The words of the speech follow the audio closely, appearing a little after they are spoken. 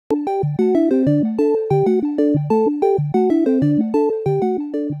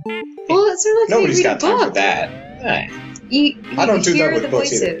look, Nobody's got time for that. Eh. I don't do that with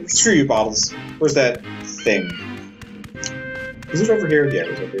books either. Screw you, Bottles. Where's that thing? Is it over here? Yeah,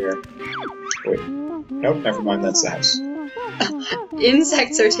 it's over here. Wait. Nope, never mind, that's the house.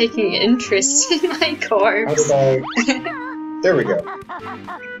 Insects are taking interest in my corpse. How did I... There we go.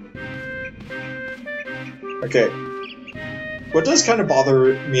 Okay. What does kind of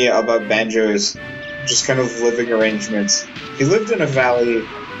bother me about Banjo's just kind of living arrangements, he lived in a valley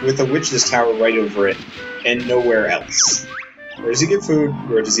with a witch's tower right over it, and nowhere else. Where does he get food?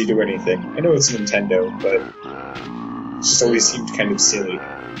 Where does he do anything? I know it's Nintendo, but it just always seemed kind of silly.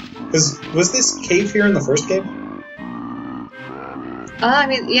 Was this cave here in the first game? I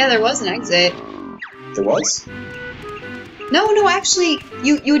mean, yeah, there was an exit. There was? No, actually,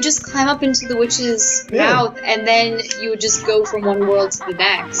 you would just climb up into the witch's mouth, and then you would just go from one world to the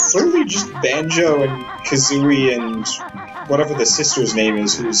next. Literally just Banjo and Kazooie and whatever the sister's name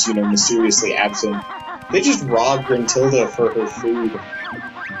is, who's, you know, mysteriously absent. They just robbed Gruntilda for her food.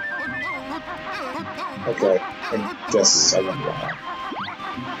 Okay, I guess I went wrong.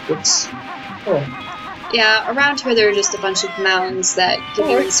 Whoops. Oh. Yeah, around here there are just a bunch of mounds that give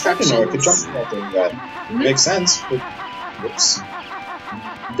you instructions. I didn't know I could jump from that thing. That makes sense, but... Whoops.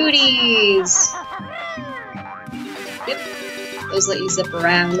 Booties! Yep. Those let you zip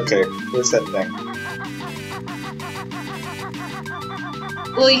around. Okay, where's that thing?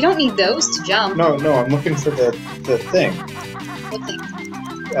 Well, you don't need those to jump. No, I'm looking for the thing. What thing?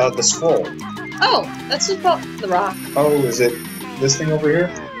 The scroll. Oh, that's just about the rock. Oh, is it this thing over here?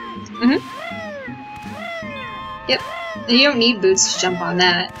 Mm-hmm. Yep. And you don't need boots to jump on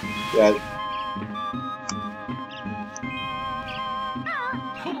that. Yeah.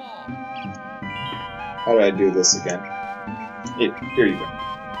 How do I do this again? Here you go.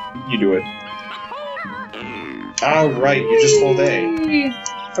 You do it. Oh, right, you just hold A.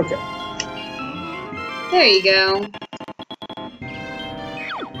 Okay. There you go.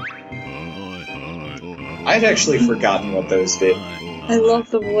 I'd actually forgotten what those did. I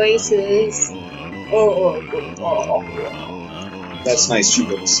love the voices. Oh. That's nice,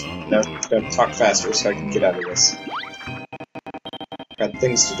 Cheetos. No, talk faster so I can get out of this. Got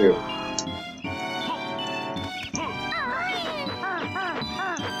things to do.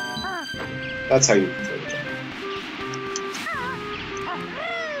 That's how you control the jump.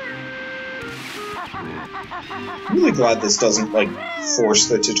 I'm really glad this doesn't, like, force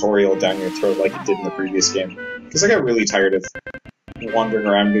the tutorial down your throat like it did in the previous game. Because I got really tired of wandering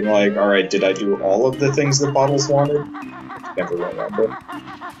around being like, alright, did I do all of the things that Bottles wanted? Never remember.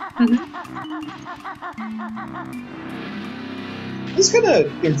 It's kind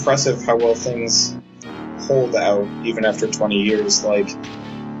of impressive how well things hold out, even after 20 years. Like,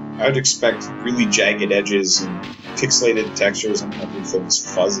 I would expect really jagged edges and pixelated textures and everything's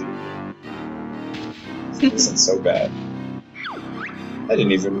fuzzy. It isn't so bad. I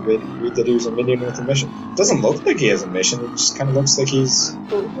didn't even read that he was a minion with a mission. It doesn't look like he has a mission, it just kind of looks like he's...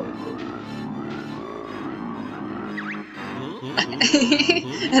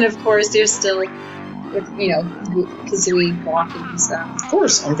 And of course, you're still with, you know, Kazooie walking, so... Of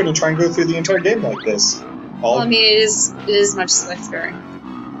course, I'm gonna try and go through the entire game like this. Well, I mean, it is much swifter.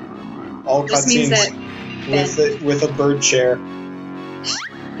 All cutscenes with a bird chair.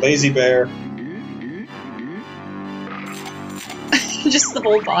 Lazy bear. Just the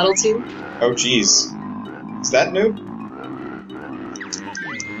whole bottle, too. Oh, jeez. Is that new?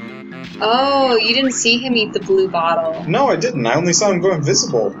 Oh, you didn't see him eat the blue bottle. No, I didn't. I only saw him go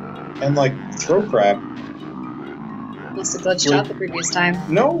invisible. And, like, throw crap. Must have glitched out the previous time.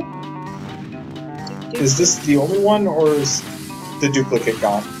 No. Is this the only one, or is the duplicate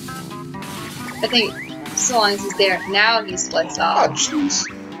gone? I think, so long as he's there. Now he splits off. Oh, jeez.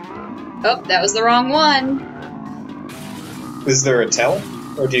 Oh, that was the wrong one. Is there a tell,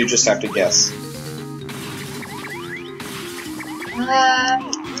 or do you just have to guess? Nope,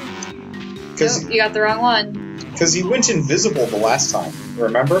 you got the wrong one. Because he went invisible the last time,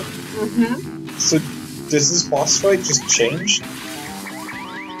 remember? Mm-hmm. So, does this boss fight just change?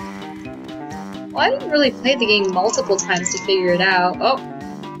 Well, I didn't really play the game multiple times to figure it out. Oh,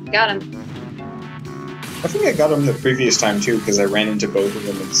 got him. I think I got him the previous time too, because I ran into both of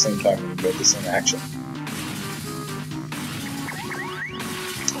them at the same time and we both the same action.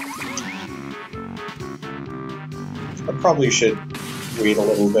 I probably should wait a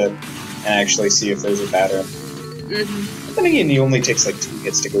little bit and actually see if there's a pattern. Mm-hmm. But then again, he only takes like 2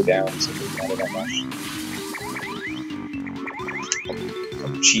 hits to go down, so it doesn't matter that much. Oh,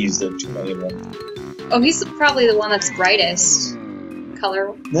 jeez, there are 2 million of them. Oh, he's probably the one that's brightest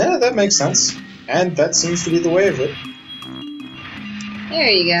color. Yeah, that makes sense. And that seems to be the way of it. There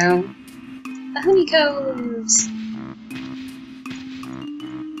you go. The honeycombs!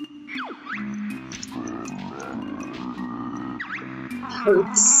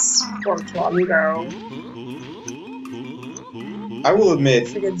 Hurts for Flamingo. I will admit,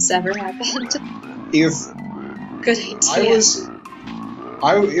 I forget this ever happened. if Good idea.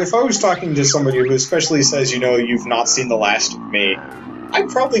 if I was talking to somebody who especially says, you know, you've not seen the last of me, I'd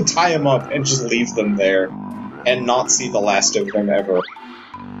probably tie them up and just leave them there and not see the last of them ever.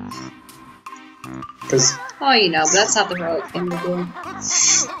 Because Oh, you know, but that's not the heroic thing to do.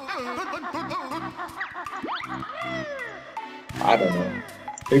 I don't know.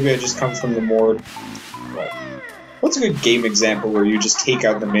 Maybe I just come from the more... What? What's a good game example where you just take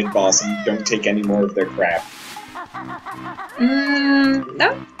out the mid-boss and don't take any more of their crap?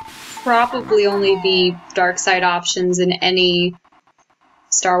 That would probably only be dark side options in any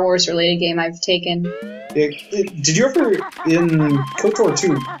Star Wars related game I've taken. Did you ever, in KOTOR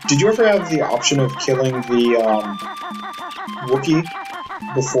 2, did you ever have the option of killing the Wookiee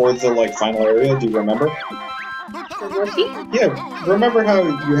before the final area? Do you remember? The Wookiee? Yeah, remember how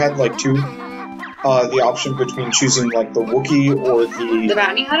you had two, the option between choosing the Wookiee or The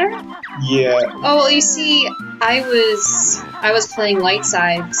bounty hunter? Yeah. Oh, well, you see, I was playing light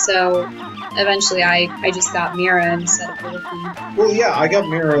side, so eventually I just got Mira instead of the Wookiee. Well, yeah, I got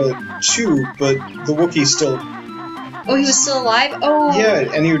Mira too, but the Wookiee still... Oh, he was still alive? Oh! Yeah,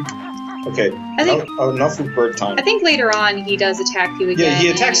 and he would... Okay, I think, enough of bird time. I think later on he does attack you again. Yeah, he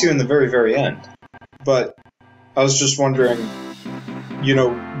attacks you in the very, very end. But I was just wondering, you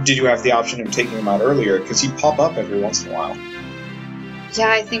know, did you have the option of taking him out earlier? Because he'd pop up every once in a while. Yeah,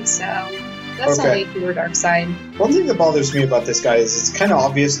 I think so. That's Okay. only if you were dark side. One thing that bothers me about this guy is it's kind of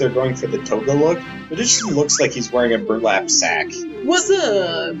obvious they're going for the toga look, but it just looks like he's wearing a burlap sack. What's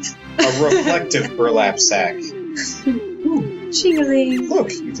up? A reflective burlap sack. Jiggly.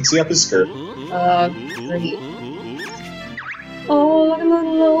 Look, you can see up his skirt. Great. Oh, look at the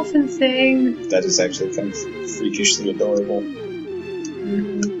little elephant thing. That is actually kind of freakishly adorable.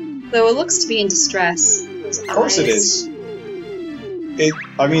 Though it looks to be in distress. Of course it is.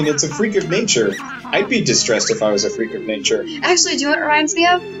 I mean, it's a freak of nature. I'd be distressed if I was a freak of nature. Actually, do you know what it reminds me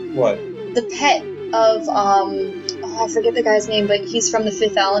of? What? The pet of, I forget the guy's name, but he's from The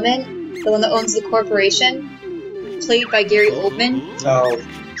Fifth Element, the one that owns the corporation, played by Gary Oldman. Oh.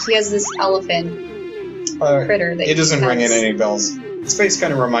 He has this elephant critter that it doesn't he ring in has. any bells. His face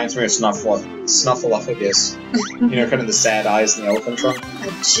kind of reminds me of Snuffleupagus. You know, kind of the sad eyes in the elephant trunk.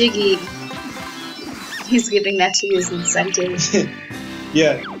 A Jiggy. He's giving that to you as incentive.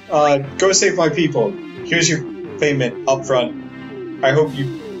 Yeah, go save my people. Here's your payment up front. I hope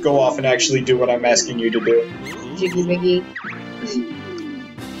you go off and actually do what I'm asking you to do. Jiggy Wiggy.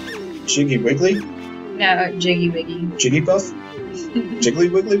 Jiggy Wiggly? No, Jiggy Wiggy. Jigglypuff? Jiggly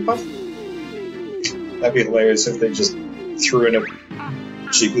Wigglypuff? That'd be hilarious if they just threw in a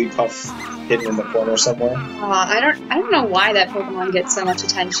Jigglypuff hidden in the corner somewhere. I don't know why that Pokemon gets so much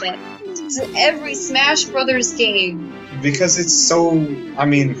attention. It's in every Smash Brothers game. Because it's so... I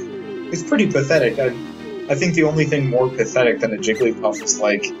mean, it's pretty pathetic. I think the only thing more pathetic than a Jigglypuff is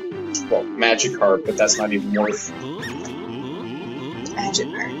well, Magikarp, but that's not even worth...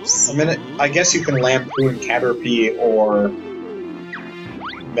 Magikarps. I mean, I guess you can lampoon Caterpie or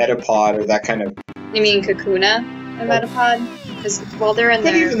Metapod or that kind of... You mean Kakuna and Metapod? Because while they're in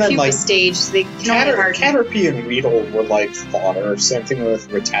But their even then, pupa stage, they can only harden. Caterpie and Weedle were fodder. Same thing with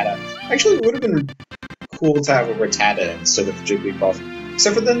Rattata. Actually, it would have been cool to have a Rattata instead of Jigglypuff.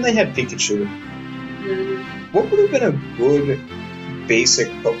 Except for then they had Pikachu. What would have been a good basic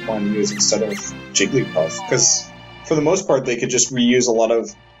Pokemon to use instead of Jigglypuff? Because for the most part, they could just reuse a lot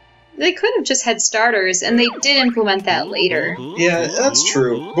of... They could have just had starters, and they did implement that later. Yeah, that's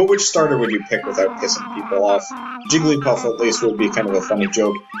true. But which starter would you pick without pissing people off? Jigglypuff at least would be kind of a funny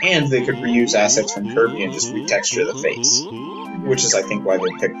joke, and they could reuse assets from Kirby and just retexture the face. Which is, I think, why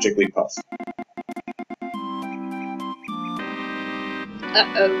they picked Jigglypuff.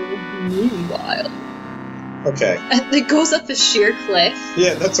 Uh-oh. Meanwhile. Okay. It goes up a sheer cliff.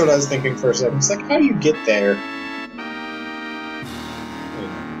 Yeah, that's what I was thinking for a second. It's like, how do you get there?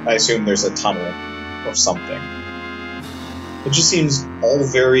 I assume there's a tunnel or something. It just seems all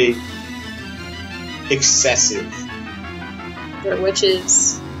very excessive. They're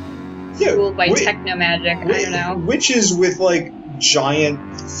witches. Yeah, Ruled by techno-magic, I don't know. Witches with,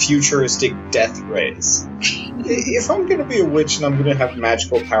 giant futuristic death rays. If I'm gonna be a witch and I'm gonna have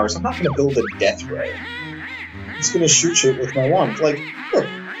magical powers, I'm not gonna build a death ray. I'm just gonna shoot shit with my wand. Look,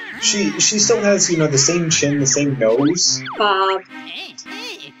 she still has, the same chin, the same nose. Bob.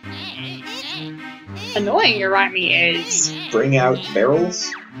 Annoying, your rhyme is. Bring out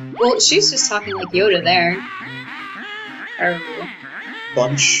barrels? Well, she's just talking like Yoda there.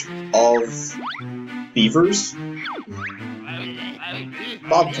 Bunch of beavers?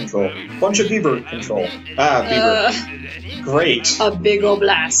 Bob control. Bunch of beaver control. Ah, beaver. Great. A big ol'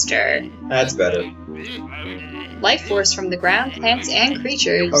 blaster. That's better. Life force from the ground, plants, and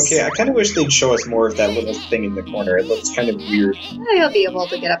creatures. Okay, I kind of wish they'd show us more of that little thing in the corner. It looks kind of weird. You'll be able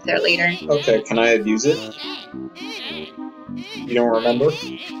to get up there later. Okay, can I abuse it? You don't remember?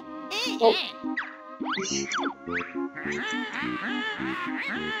 Oh.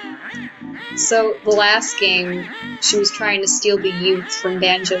 So, the last game, she was trying to steal the youth from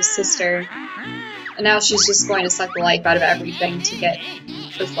Banjo's sister. And now she's just going to suck the life out of everything to get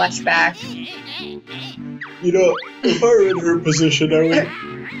her flesh back. You know, if I were in her position, I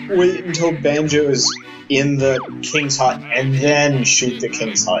would wait until Banjo is in the King's Hut and then shoot the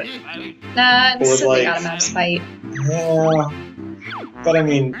King's Hut. Nah, Or so like, they got him out of spite. Yeah. But I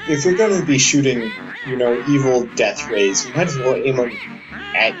mean, if you're going to be shooting, you know, evil death rays, you might as well aim them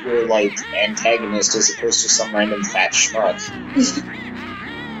at your, like, antagonist as opposed to some random fat schmuck.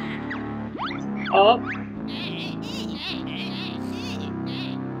 Oh.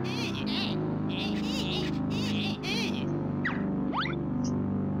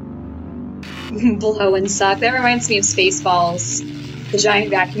 Blow and suck. That reminds me of Spaceballs, the giant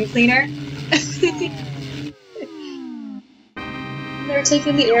vacuum cleaner. They're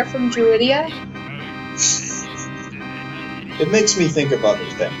taking the air from Druidia. It makes me think of other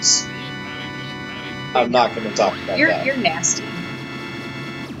things. I'm not going to talk about that. You're nasty.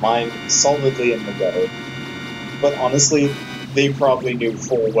 Mine solidly in the gutter. But honestly, they probably knew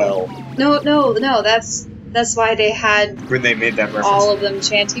full well. No, that's why they had when they made that reference. All of them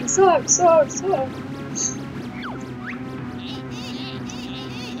chanting, suck, suck, suck.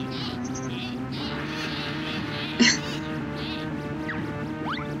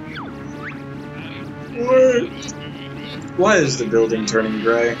 Why is the building turning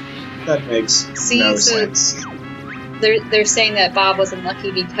gray? That makes no sense. They're saying that Bob was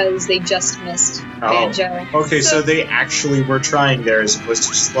unlucky because they just missed Banjo. Okay, so they actually were trying there as opposed to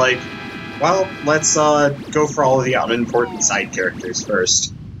just like, well, let's go for all of the unimportant side characters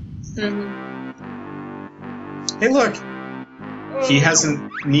first. Mm-hmm. Hey, look! He has a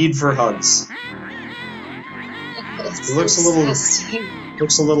need for hugs. He looks a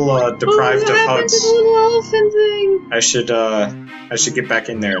little deprived of hugs. To the little elephant thing? I should get back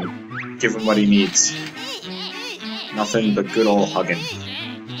in there and give him what he needs. Nothing but good old hugging.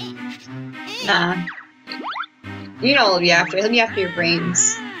 Nah. You know what he'll be after. He'll be after your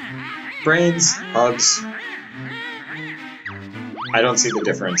brains. Brains, hugs. I don't see the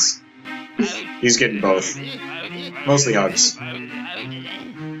difference. He's getting both. Mostly hugs.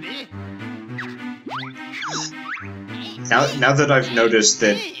 Now that I've noticed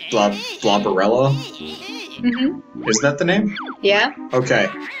that Blobberella... Mm-hmm. Is that the name? Yeah. Okay.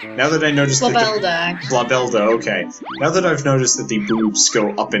 Now that I noticed Blobelda. Blobelda, okay. Now that I've noticed that the boobs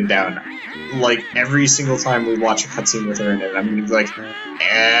go up and down, like, every single time we watch a cutscene with her in it, I'm gonna be like,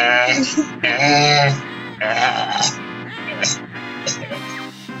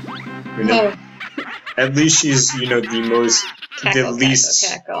 You know, at least she's, you know, the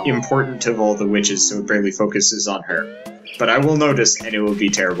least important of all the witches, so it barely focuses on her. But I will notice, and it will be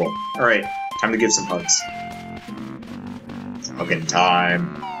terrible. Alright, time to give some hugs. Hugging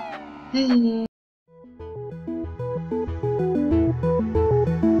time.